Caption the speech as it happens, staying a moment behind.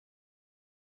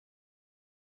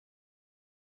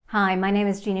Hi, my name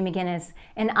is Jeannie McGinnis,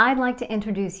 and I'd like to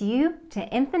introduce you to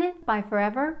Infinite by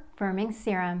Forever Firming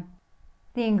Serum.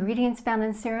 The ingredients found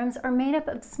in serums are made up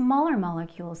of smaller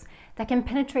molecules that can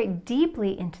penetrate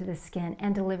deeply into the skin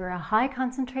and deliver a high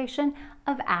concentration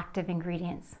of active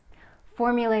ingredients.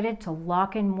 Formulated to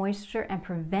lock in moisture and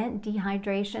prevent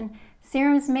dehydration,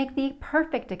 serums make the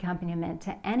perfect accompaniment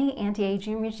to any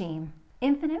anti-aging regime.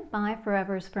 Infinite by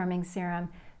Forever's Firming Serum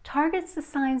targets the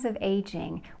signs of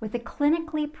aging with a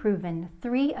clinically proven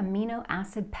 3-amino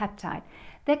acid peptide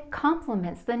that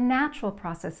complements the natural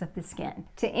process of the skin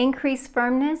to increase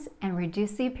firmness and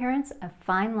reduce the appearance of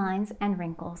fine lines and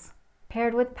wrinkles.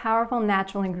 Paired with powerful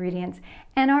natural ingredients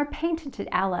and our patented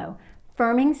aloe,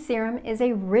 Firming Serum is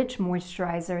a rich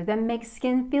moisturizer that makes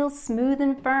skin feel smooth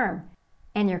and firm,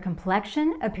 and your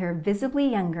complexion appear visibly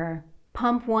younger.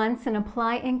 Pump once and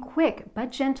apply in quick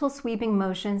but gentle sweeping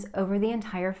motions over the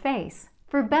entire face.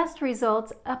 For best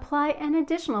results, apply an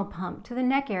additional pump to the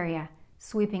neck area,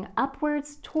 sweeping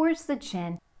upwards towards the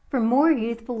chin for more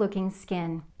youthful looking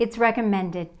skin. It's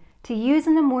recommended to use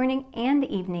in the morning and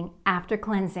evening after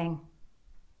cleansing.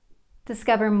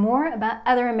 Discover more about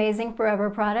other amazing Forever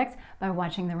products by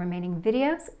watching the remaining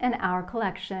videos in our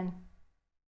collection.